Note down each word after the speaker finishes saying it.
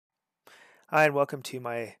Hi, and welcome to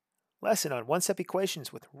my lesson on one-step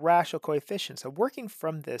equations with rational coefficients. I'm working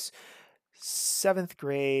from this 7th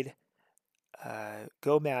grade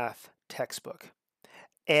Go Math textbook.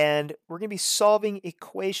 And we're going to be solving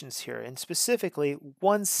equations here, and specifically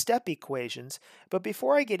one-step equations. But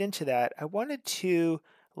before I get into that, I wanted to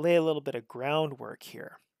lay a little bit of groundwork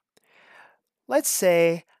here. Let's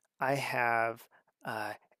say I have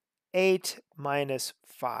 8 minus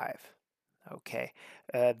 5. Okay,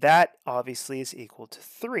 that obviously is equal to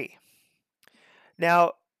 3.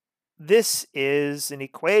 Now, this is an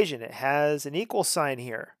equation. It has an equal sign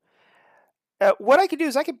here. What I can do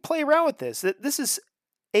is I can play around with this. This is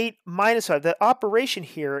 8 minus 5. The operation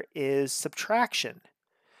here is subtraction.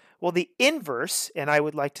 Well, the inverse, and I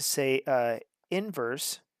would like to say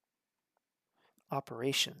inverse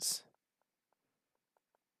operations.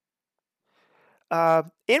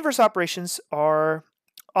 Inverse operations are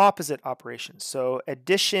opposite operations. So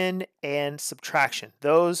addition and subtraction,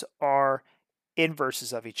 those are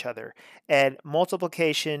inverses of each other. And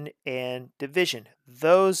multiplication and division,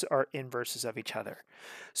 those are inverses of each other.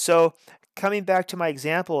 So coming back to my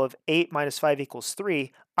example of 8 minus 5 equals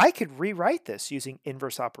 3, I could rewrite this using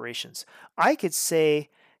inverse operations. I could say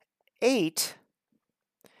 8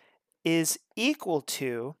 is equal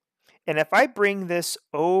to, and if I bring this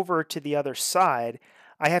over to the other side,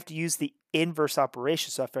 I have to use the inverse operation.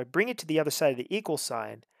 So if I bring it to the other side of the equal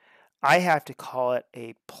sign, I have to call it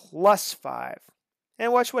a plus 5.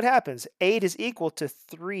 And watch what happens. 8 is equal to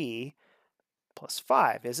 3 plus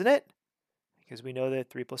 5, isn't it? Because we know that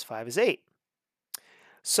 3 plus 5 is 8.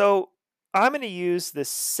 So I'm going to use the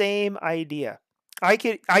same idea. I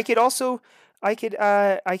could also I could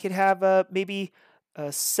have maybe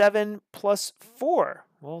 7 plus 4.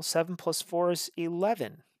 Well, 7 plus 4 is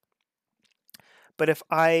 11. But if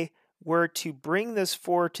I were to bring this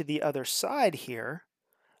 4 to the other side here,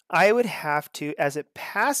 I would have to, as it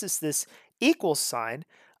passes this equal sign,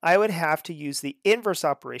 I would have to use the inverse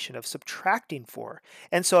operation of subtracting 4.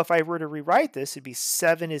 And so if I were to rewrite this, it'd be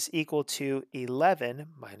 7 is equal to 11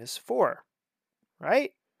 minus 4,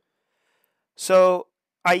 right? So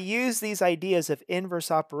I use these ideas of inverse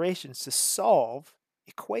operations to solve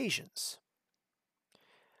equations.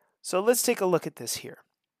 So let's take a look at this here.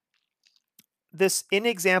 This in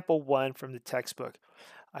example 1 from the textbook,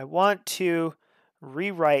 I want to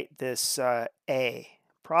rewrite this A.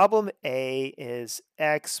 Problem A is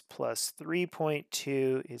x plus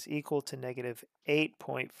 3.2 is equal to negative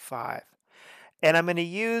 8.5. And I'm going to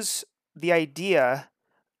use the idea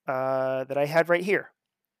that I had right here.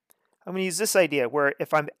 I'm going to use this idea where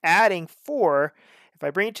if I'm adding 4, if I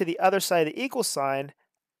bring it to the other side of the equal sign,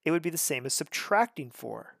 it would be the same as subtracting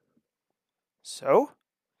 4. So,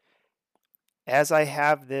 as I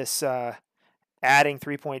have this adding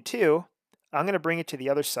 3.2, I'm going to bring it to the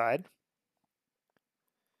other side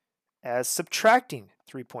as subtracting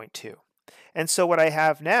 3.2. And so what I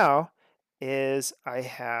have now is I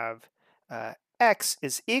have x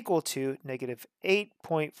is equal to negative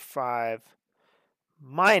 8.5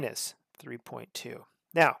 minus 3.2.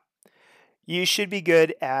 Now, you should be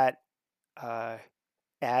good at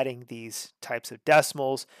adding these types of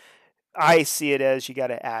decimals. I see it as you got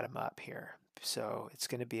to add them up here. So it's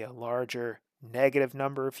going to be a larger negative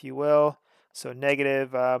number, if you will. So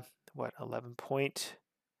negative,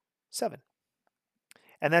 11.7.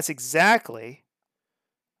 And that's exactly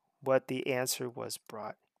what the answer was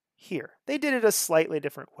brought here. They did it a slightly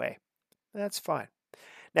different way. That's fine.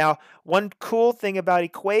 Now, one cool thing about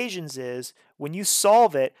equations is when you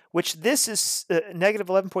solve it, which this is negative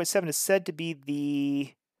 11.7 is said to be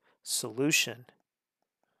the solution,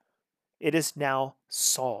 it is now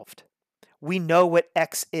solved. We know what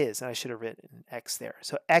x is, and I should have written x there.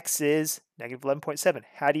 So x is negative 11.7.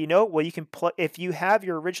 How do you know? Well, you can plug, if you have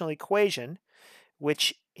your original equation,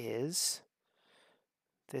 which is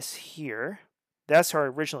this here, that's our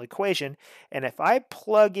original equation, and if I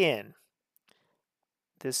plug in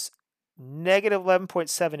this negative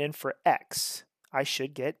 11.7 in for x, I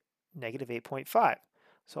should get negative 8.5.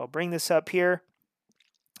 So I'll bring this up here,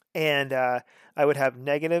 and I would have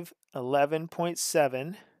negative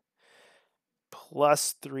 11.7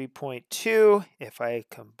 plus 3.2. If I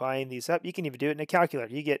combine these up, you can even do it in a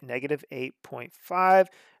calculator. You get negative 8.5,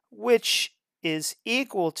 which is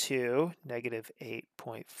equal to negative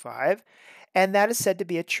 8.5, and that is said to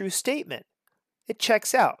be a true statement. It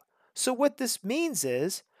checks out. So what this means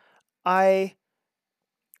is I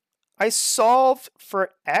solve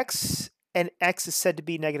for x, and x is said to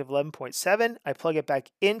be negative 11.7. I plug it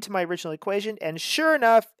back into my original equation, and sure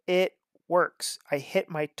enough, it works. I hit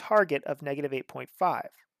my target of negative 8.5.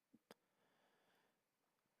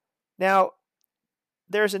 Now,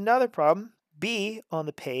 there's another problem. B on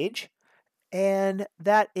the page, and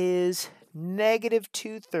that is negative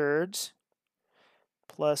 2/3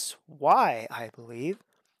 plus y, I believe,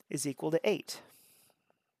 is equal to 8.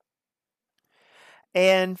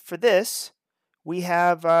 And for this, we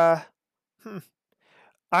have, I'm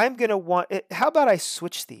going to want, how about I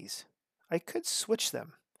switch these? I could switch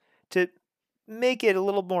them to make it a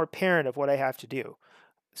little more apparent of what I have to do.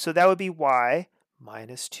 So that would be y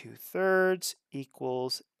minus 2/3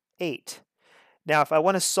 equals 8. Now, if I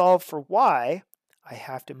want to solve for y, I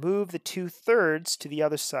have to move the 2/3 to the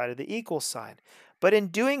other side of the equal sign. But in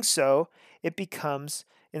doing so, it becomes,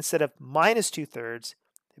 instead of minus 2/3,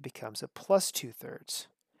 it becomes a plus 2/3.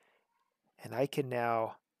 And I can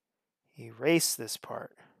now erase this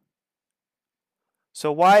part.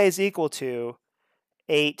 So y is equal to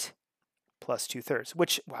 8 plus 2/3,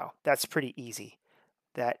 which, wow, that's pretty easy.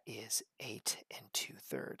 That is 8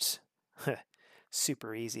 2/3.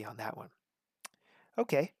 Super easy on that one.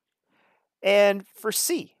 Okay, and for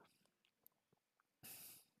C,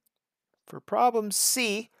 for problem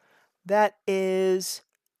C, that is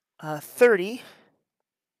 30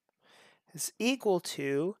 is equal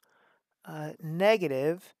to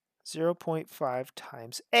negative 0.5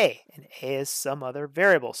 times A, and A is some other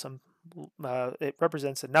variable. It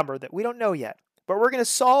represents a number that we don't know yet, but we're going to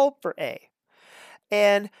solve for A.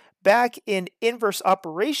 And back in inverse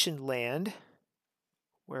operation land,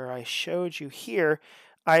 where I showed you here,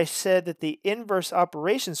 I said that the inverse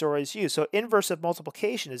operations are always used. So inverse of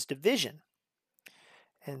multiplication is division.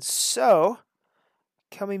 And so,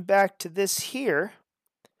 coming back to this here,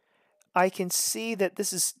 I can see that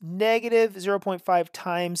this is negative 0.5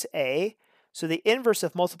 times A. So the inverse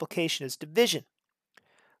of multiplication is division.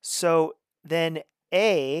 So then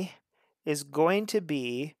A is going to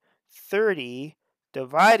be 30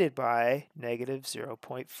 divided by negative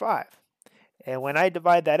 0.5. And when I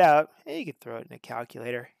divide that out, you can throw it in a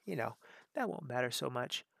calculator, that won't matter so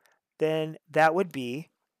much. Then that would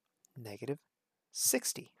be negative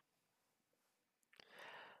 60.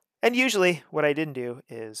 And usually what I didn't do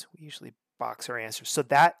is we usually box our answers. So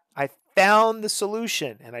that I found the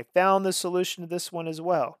solution, and I found the solution to this one as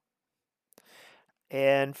well.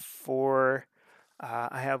 And for,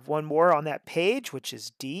 I have one more on that page, which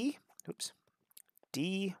is D. Oops.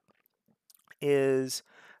 D is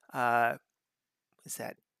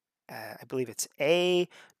that? I believe it's A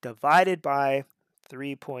divided by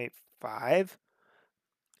 3.5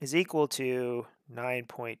 is equal to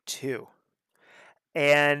 9.2.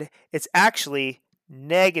 And it's actually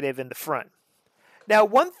negative in the front. Now,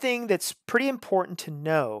 one thing that's pretty important to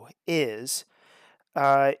know is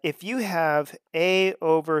if you have A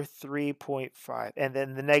over 3.5 and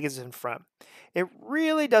then the negatives in front, it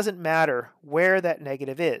really doesn't matter where that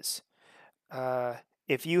negative is.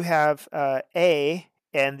 If you have A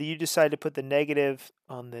and you decide to put the negative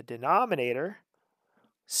on the denominator,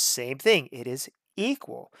 same thing, it is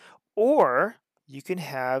equal. Or you can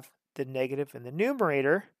have the negative in the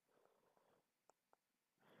numerator.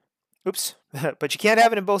 Oops, but you can't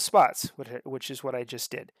have it in both spots, which is what I just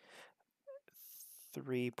did.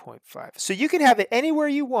 3.5. So you can have it anywhere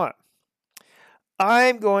you want.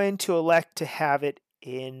 I'm going to elect to have it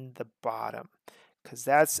in the bottom because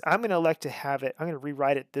I'm going to elect to have it, I'm going to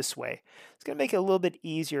rewrite it this way. It's going to make it a little bit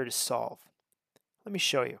easier to solve. Let me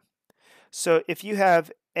show you. So if you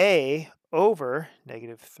have A over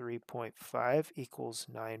negative 3.5 equals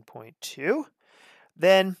 9.2,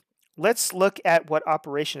 then let's look at what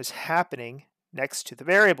operation is happening next to the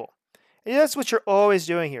variable. And that's what you're always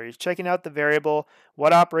doing here. You're checking out the variable,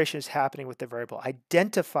 what operation is happening with the variable.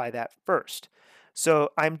 Identify that first.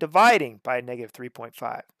 So I'm dividing by negative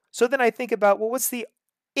 3.5. So then I think about, well, what's the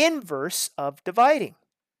inverse of dividing?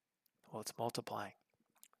 Well, it's multiplying.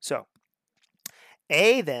 So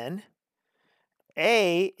A then,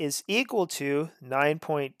 A is equal to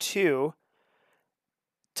 9.2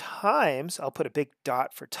 times, I'll put a big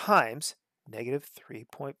dot for times, negative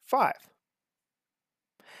 3.5.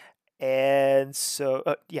 And so,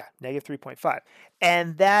 negative 3.5.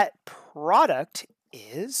 And that product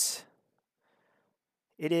is,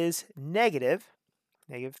 it is negative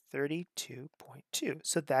 32.2.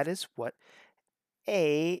 So that is what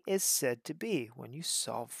A is said to be when you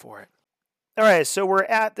solve for it. All right, so we're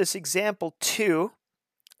at this example 2,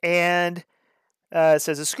 and it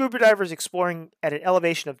says a scuba diver is exploring at an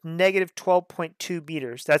elevation of negative 12.2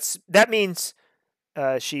 meters. That means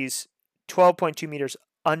she's 12.2 meters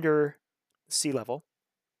under sea level.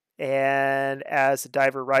 And as the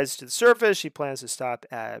diver rises to the surface, she plans to stop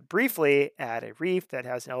briefly at a reef that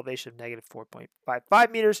has an elevation of negative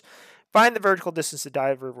 4.55 meters. Find the vertical distance the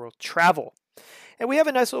diver will travel. And we have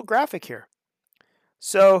a nice little graphic here.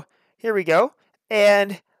 So here we go.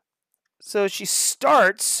 And so she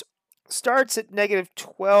starts at negative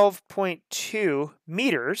 12.2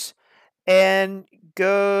 meters and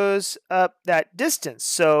goes up that distance.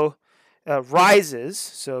 So rises,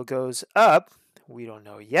 so goes up, we don't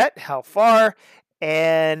know yet how far,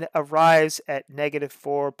 and arrives at negative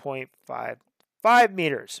 4.55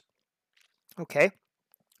 meters. Okay,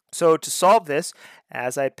 so to solve this,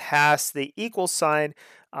 as I pass the equal sign,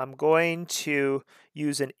 I'm going to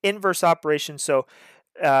use an inverse operation. So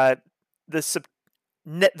uh, the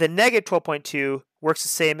negative 12.2 works the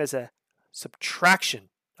same as a subtraction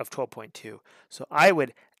of 12.2. So I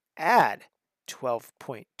would add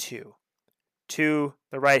 12.2 to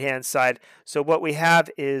the right-hand side. So what we have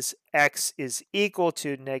is x is equal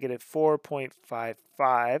to negative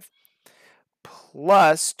 4.55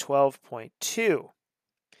 plus 12.2.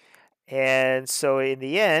 And so in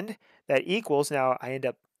the end, that equals, now I end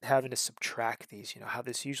up having to subtract these, how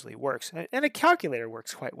this usually works. And a calculator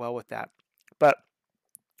works quite well with that. But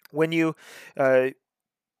when you end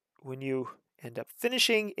up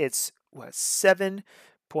finishing, it's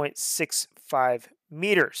 7.65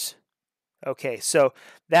 meters. Okay, so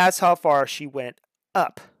that's how far she went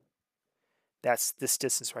up. That's this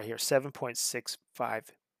distance right here, 7.65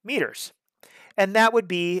 meters. And that would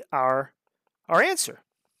be our answer.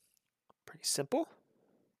 Pretty simple.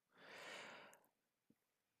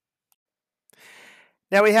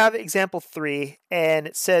 Now we have example 3, and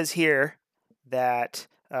it says here that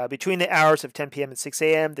between the hours of 10 p.m. and 6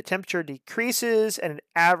 a.m., the temperature decreases at an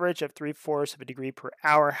average of 3/4 of a degree per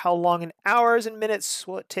hour. How long in hours and minutes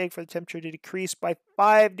will it take for the temperature to decrease by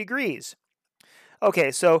 5 degrees?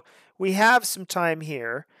 Okay, so we have some time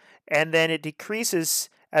here, and then it decreases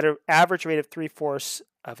at an average rate of 3/4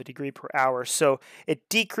 of a degree per hour. So it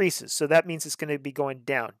decreases, so that means it's going to be going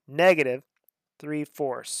down, negative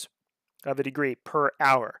 3/4 of a degree per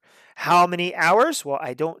hour. How many hours? Well,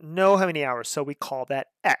 I don't know how many hours, so we call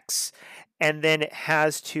that x. And then it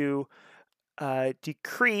has to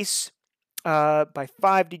decrease by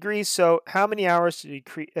 5 degrees. So how many hours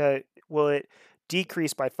will it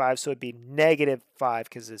decrease by 5? So it'd be negative 5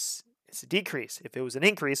 because it's a decrease. If it was an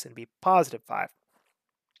increase, it'd be positive 5.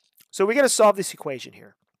 So we got to solve this equation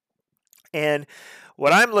here. And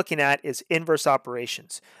what I'm looking at is inverse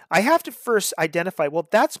operations. I have to first identify, well,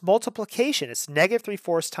 that's multiplication. It's negative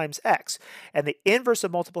 3/4 times x. And the inverse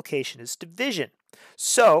of multiplication is division.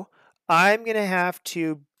 So I'm going to have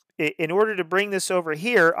to, in order to bring this over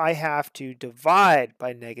here, I have to divide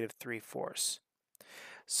by negative 3/4.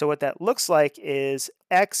 So what that looks like is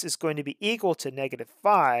x is going to be equal to negative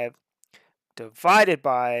 5 divided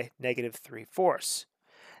by negative 3/4.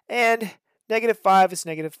 And negative 5 is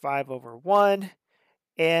negative 5 over 1.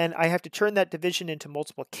 And I have to turn that division into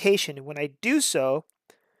multiplication. And when I do so,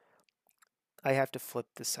 I have to flip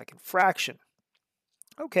the second fraction.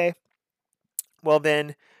 Okay. Well,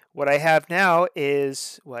 then what I have now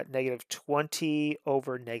is negative 20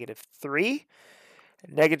 over negative 3.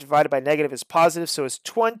 Negative divided by negative is positive, so it's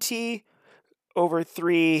 20 over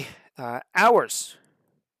 3 hours.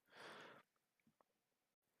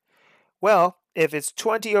 Well, if it's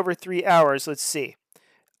 20 over 3 hours, let's see.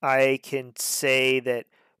 I can say that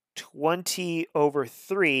 20 over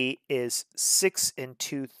 3 is 6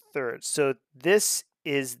 2/3. So this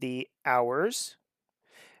is the hours,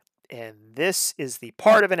 and this is the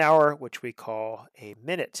part of an hour, which we call a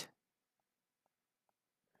minute.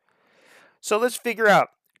 So let's figure out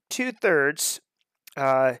 2/3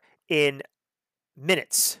 in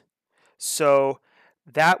minutes. So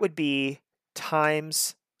that would be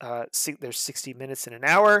times, there's 60 minutes in an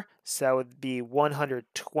hour, so that would be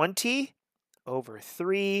 120 over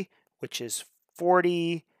 3, which is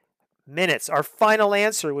 40 minutes. Our final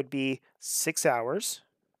answer would be 6 hours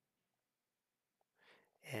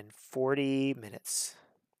and 40 minutes.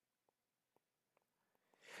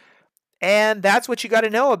 And that's what you got to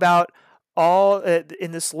know about all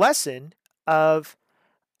in this lesson of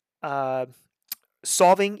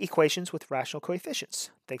solving equations with rational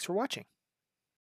coefficients. Thanks for watching.